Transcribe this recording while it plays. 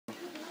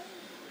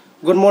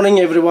Good morning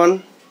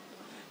everyone.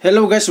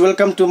 Hello guys,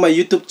 welcome to my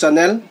YouTube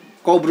channel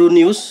Cobru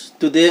News.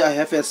 Today I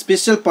have a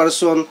special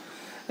person,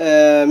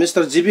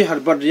 Mr. GB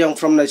HERBERT Young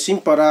from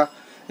Naisingpara,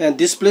 and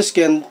this place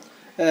can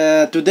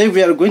today we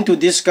are going to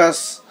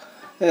discuss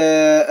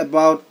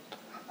about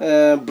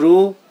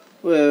brew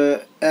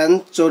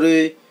and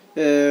Chorei,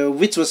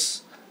 which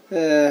was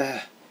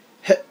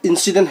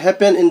incident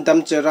happened in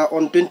Damchera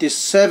on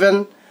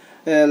 27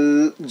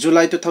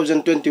 July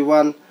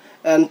 2021,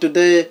 and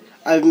today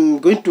I'm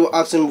going to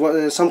ask him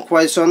some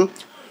question.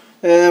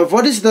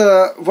 What is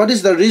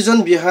the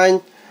reason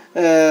behind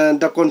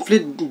the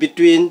conflict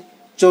between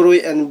Chorei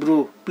and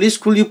Brew? Please,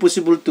 could you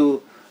possible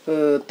to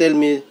tell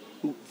me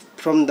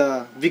from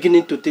the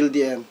beginning to till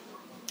the end?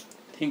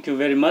 Thank you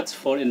very much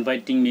for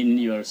inviting me in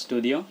your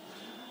studio,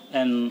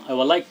 and I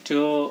would like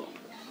to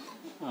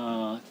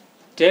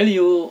tell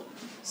you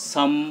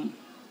some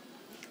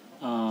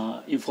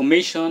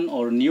information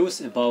or news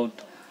about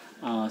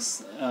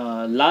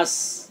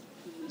last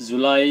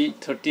July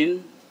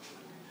 27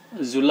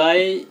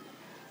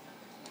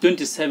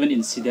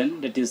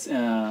 incident that is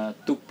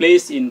took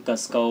place in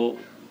Kaskau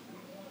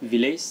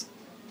village.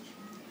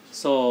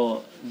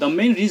 So the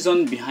main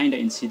reason behind the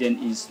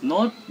incident is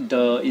not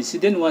the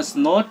incident was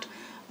not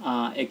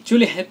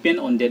actually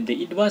happened on that day.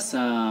 It was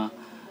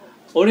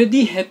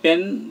already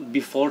happened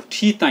before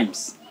 3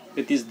 times.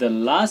 That is the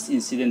last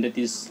incident that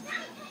is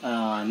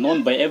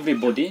known by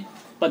everybody.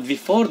 But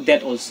before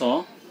that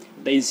also,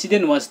 the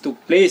incident was took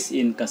place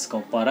in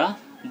Kaskaupara,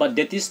 but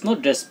that is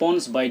not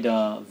response by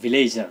the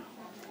villager.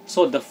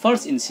 So the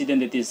first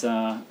incident that is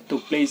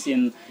took place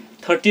in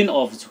 13th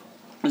of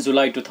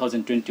July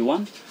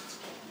 2021.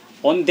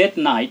 On that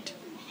night,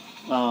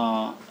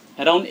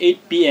 around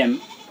 8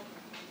 p.m.,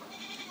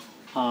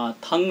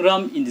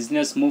 Thangram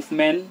Indigenous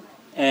Movement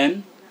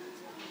and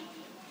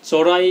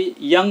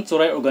Young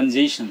Chorei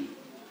organization,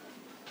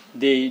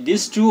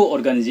 these two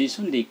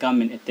organizations, they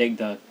come and attack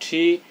the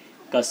 3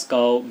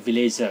 Kaskau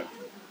villager.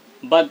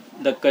 But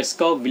the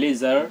Kaskau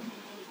villager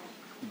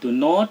do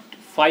not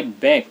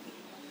fight back.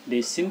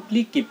 They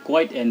simply keep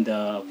quiet, and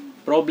the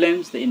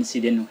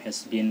incident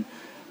has been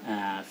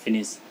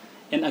finished.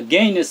 And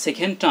again, a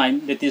second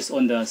time, that is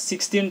on the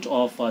 16th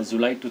of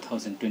July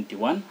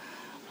 2021,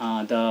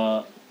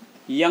 the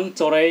Young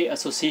Chorei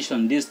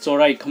Association, this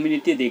Chorei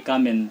community, they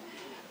come and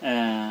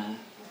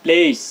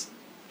place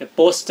a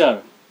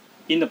poster.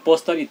 In the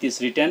poster, it is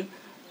written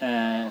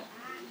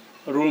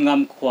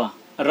Rulngam Khwa.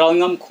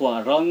 Ralngam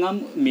Khwa.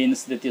 Ralngam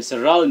means, that is,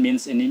 Ral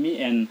means enemy,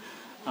 and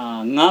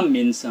Ngam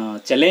means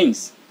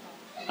challenge.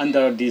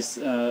 Under this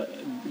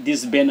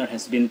banner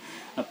has been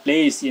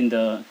placed in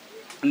the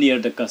near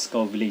the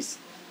Kaskau village.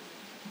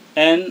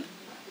 And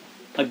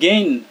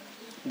again,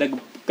 the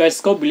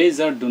Kaskau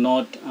villager do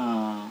not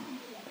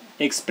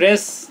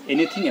express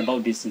anything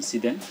about this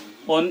incident.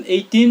 On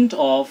 18th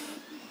of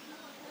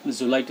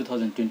July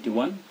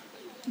 2021,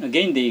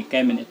 again they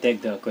came and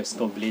attacked the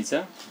Kaskau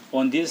villager.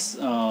 On this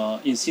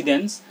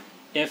incidents,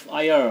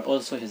 FIR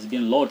also has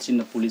been lodged in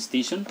the police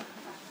station,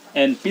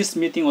 and peace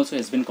meeting also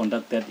has been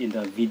conducted in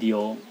the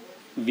video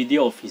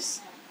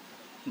office.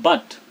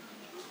 But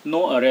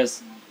no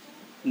arrest,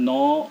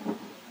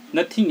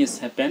 nothing has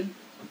happened.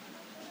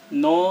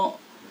 No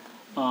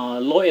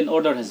law and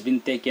order has been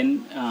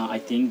taken, I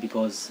think,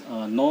 because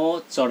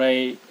no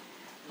Chorei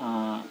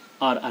are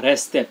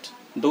arrested.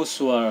 Those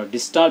who are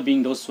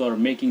disturbing, those who are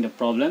making the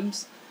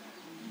problems,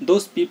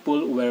 those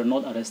people were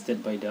not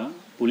arrested by the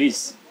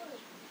police.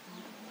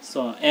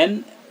 So,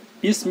 and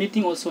peace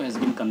meeting also has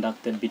been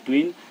conducted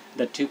between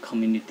the 2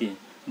 communities.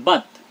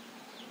 But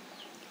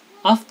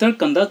after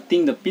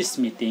conducting the peace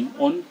meeting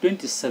on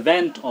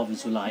 27th of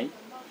July,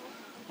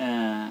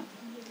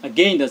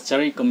 again the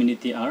Chorei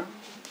community are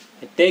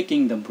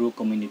attacking the Brew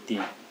community.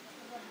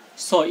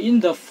 So in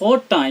the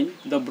 4th time,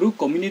 the Brew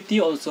community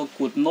also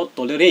could not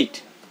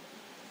tolerate.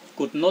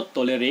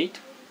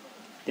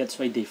 That's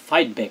why they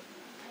fight back.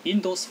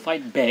 In those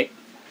fight back,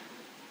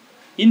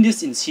 in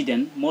this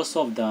incident, most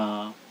of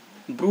the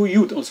Brew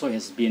youth also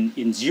has been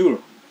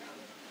injured,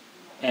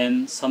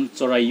 and some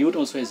Chorei youth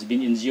also has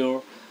been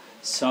injured.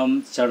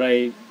 Some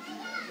Chorei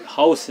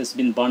house has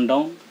been burned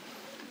down,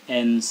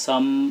 and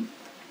some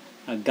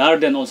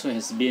garden also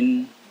has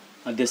been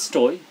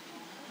destroyed.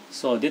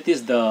 So that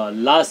is the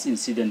last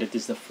incident, that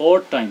is the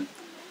 4th time.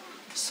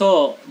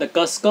 So the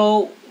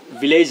Kaskau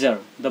villager,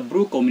 the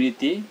Brew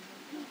community,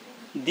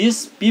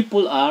 these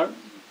people are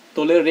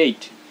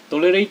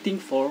tolerating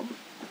for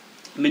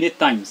many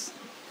times.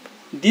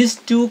 These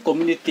 2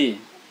 community,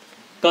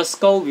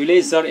 Kaskau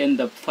villager and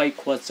the 5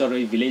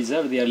 Chorei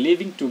villager, they are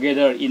living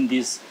together in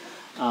this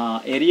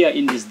area,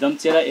 in this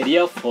Damchera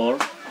area for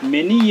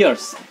many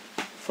years,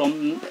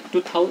 from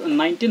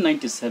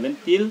 1997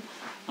 till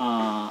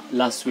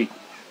last week.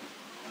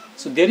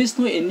 So there is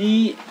no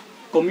any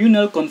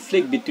communal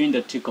conflict between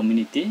the 2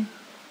 community.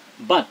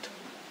 But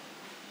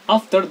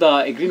after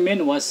the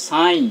agreement was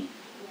signed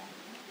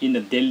in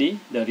Delhi,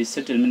 the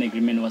resettlement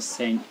agreement was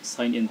signed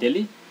in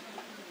Delhi,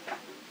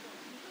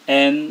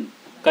 and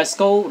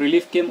Kaskau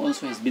relief camp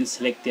also has been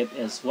selected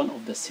as one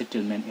of the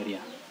settlement area.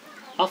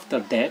 after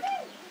that,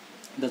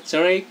 the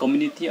Chorei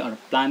community are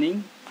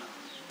planning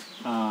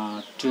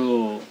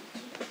to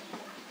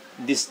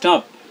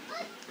disturb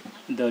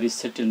the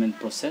resettlement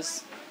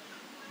process.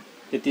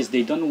 That is,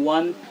 they don't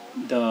want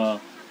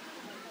that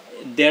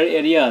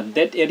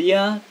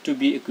area to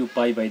be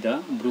occupied by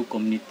the Bru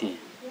community.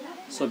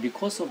 So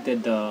because of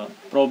that, the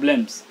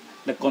problems,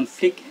 the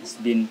conflict has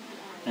been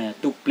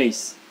took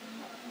place.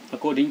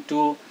 According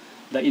to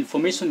the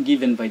information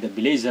given by the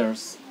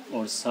villagers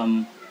or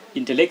some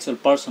intellectual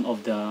person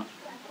of the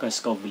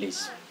Kaskau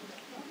village.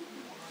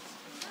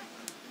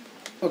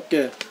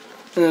 Okay,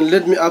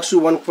 let me ask you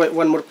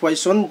one more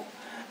question.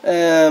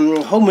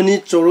 How many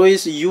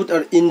Choroi's youth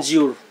are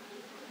injured?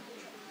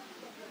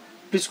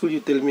 Please could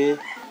you tell me?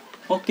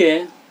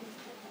 Okay,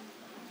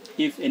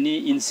 if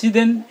any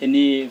incident,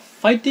 any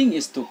fighting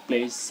is took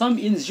place, some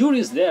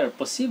injuries there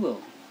possible,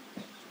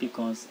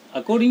 because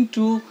according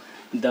to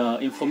the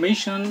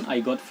information I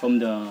got from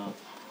the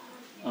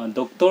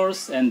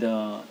doctors and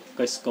the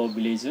Kaskau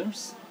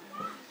villagers,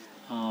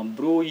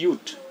 Bru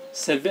youth,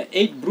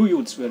 8 Bru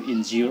youths were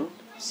injured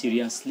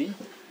seriously,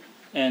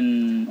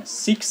 and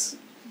 6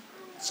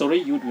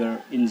 Chorei youth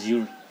were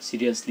injured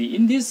seriously.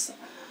 In this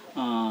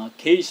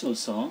case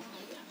also,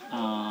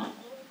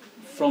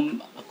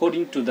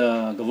 according to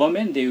the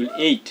government, they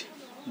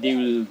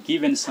will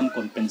given some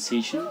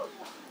compensation.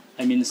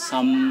 I mean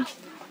some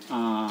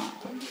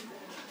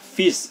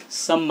fees,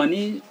 some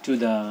money to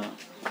the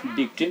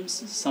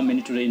victims, some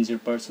money to the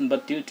injured person.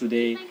 But till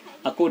today,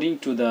 according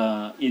to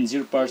the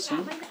injured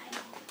person,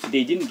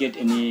 they didn't get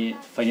any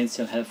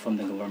financial help from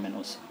the government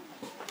also.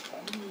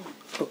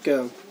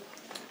 Okay.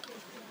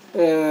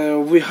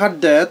 We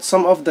had that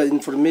some of the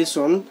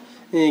information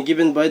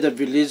given by the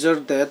villager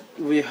that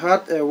we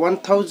had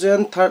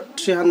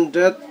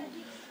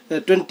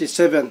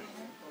 1,327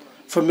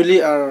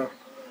 family are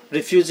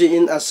refugee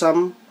in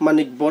Assam,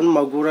 Manikbon,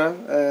 Magura,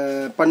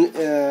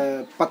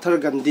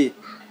 Pathargandi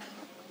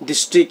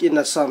district in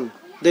Assam.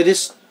 That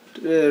is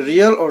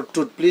real or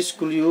truth? Please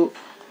could you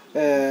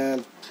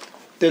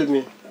tell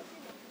me?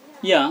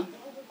 Yeah,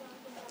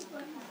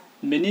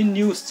 many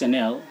news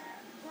channel,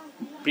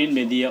 print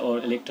media or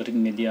electronic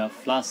media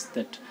flash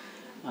that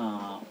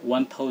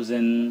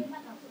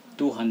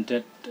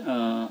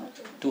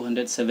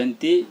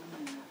 1,270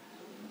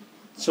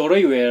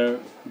 Chorei were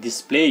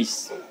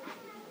displaced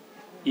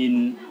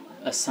in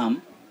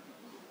Assam.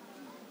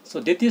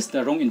 So that is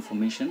the wrong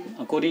information.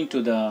 According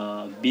to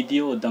the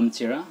video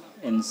Damchera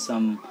and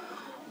some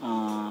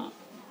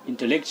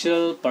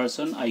intellectual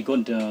person, I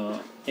got the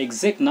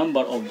exact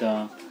number of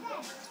the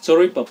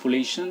Chorei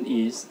population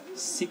is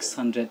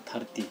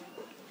 630.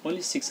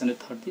 Only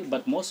 630,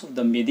 but most of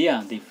the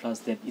media they flash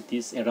that it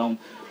is around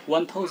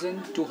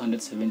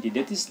 1,270.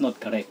 That is not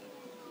correct.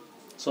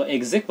 So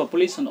exact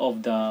population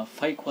of the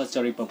Faikwa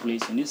Chorei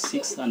population is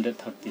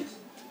 630.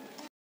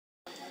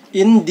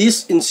 In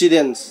these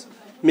incidents,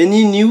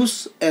 many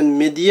news and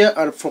media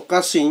are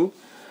focusing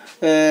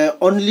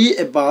only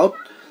about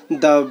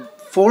the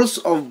falls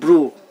of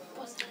Bru.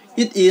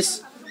 It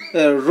is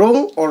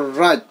wrong or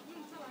right?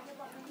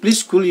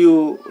 Please could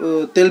you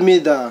tell me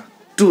the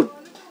truth?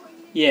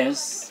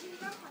 Yes,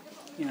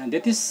 yeah,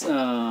 that is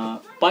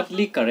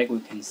partly correct,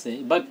 we can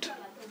say. But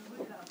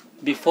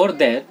before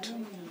that,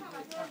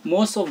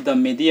 most of the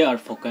media are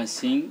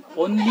focusing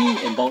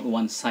only about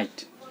one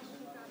side.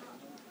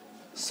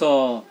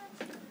 So,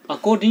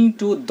 according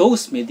to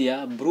those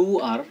media, Bru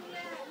are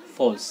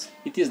false.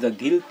 It is the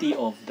guilty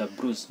of the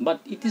Brus,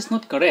 but it is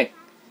not correct.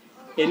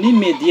 Any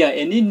media,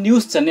 any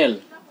news channel,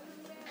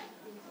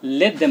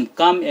 let them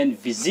come and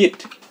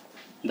visit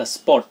the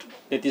spot,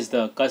 that is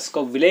the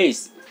Kaskau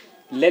village.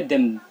 Let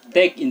them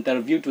take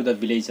interview to the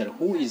villager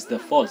who is the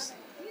false.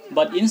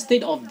 But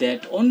instead of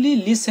that, only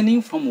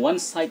listening from one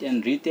side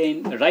and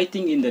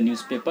writing in the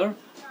newspaper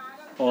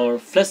or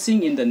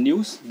flashing in the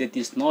news, that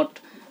is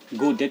not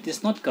good, that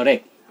is not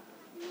correct.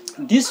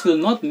 This will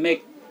not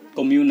make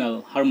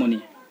communal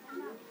harmony.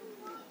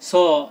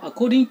 So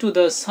according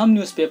to some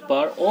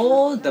newspaper,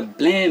 all the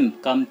blame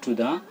come to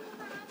the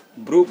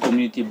Bru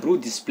community, Bru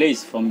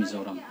displaced from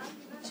Mizoram.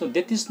 So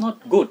that is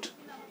not good.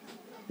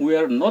 We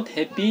are not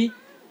happy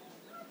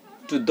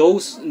to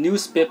those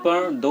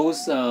newspaper,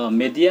 those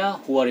media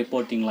who are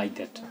reporting like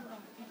that.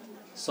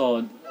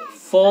 So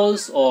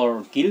false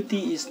or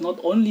guilty is not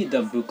only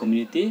the Bru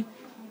community,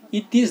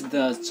 it is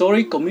the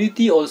Chorei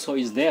community also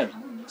is there.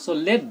 So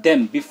let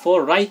them,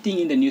 before writing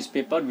in the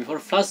newspaper, before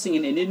flashing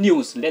in any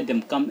news, let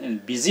them come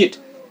and visit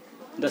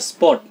the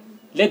spot.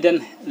 Let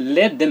them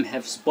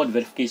have spot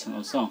verification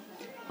also.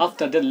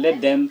 After that,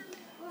 let them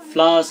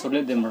flash or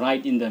let them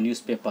write in the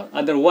newspaper.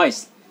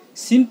 Otherwise,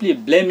 simply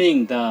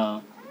blaming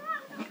the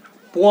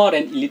poor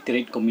and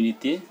illiterate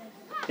community,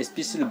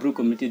 especially Bru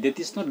community, that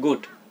is not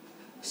good.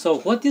 So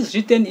what is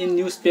written in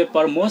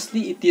newspaper,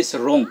 mostly it is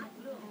wrong.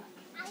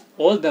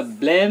 All the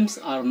blames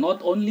are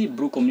not only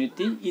Bru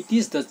community, it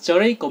is the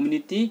Chorei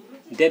community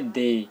that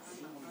they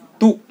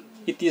took.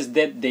 It is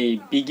that they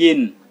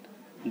begin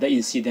the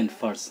incident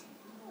first.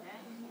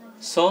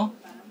 So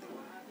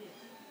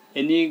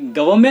any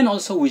government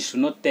also we should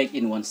not take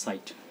in one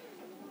side.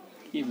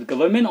 If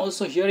government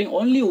also hearing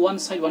only one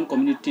side, one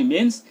community,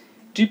 means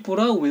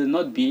Tripura will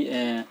not be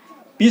a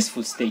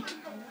peaceful state.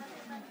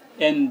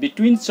 And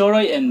between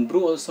Chorei and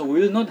Bru also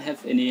will not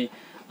have any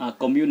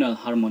communal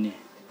harmony.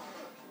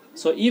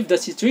 So if the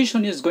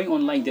situation is going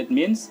on like that,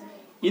 means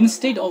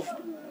instead of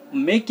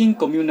making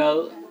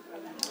communal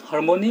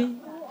harmony,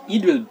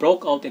 it will break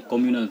out a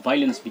communal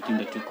violence between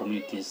the two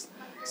communities.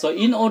 So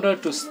in order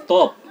to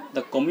stop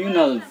the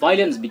communal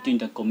violence between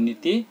the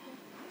community,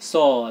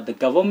 so the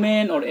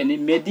government or any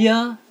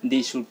media,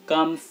 they should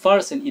come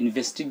first and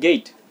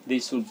investigate. They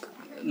should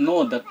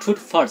know the truth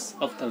first.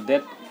 After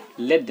that,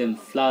 let them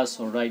flash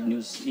or write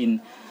news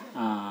in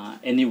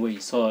any way.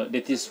 So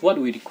that is what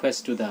we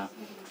request to the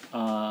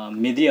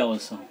media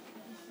also.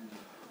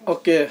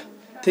 Okay,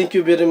 thank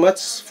you very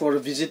much for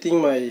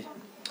visiting my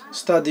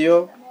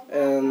studio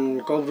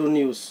and Kobru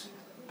News.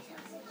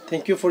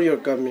 Thank you for your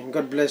coming.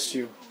 God bless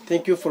you.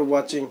 Thank you for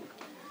watching.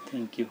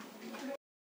 Thank you.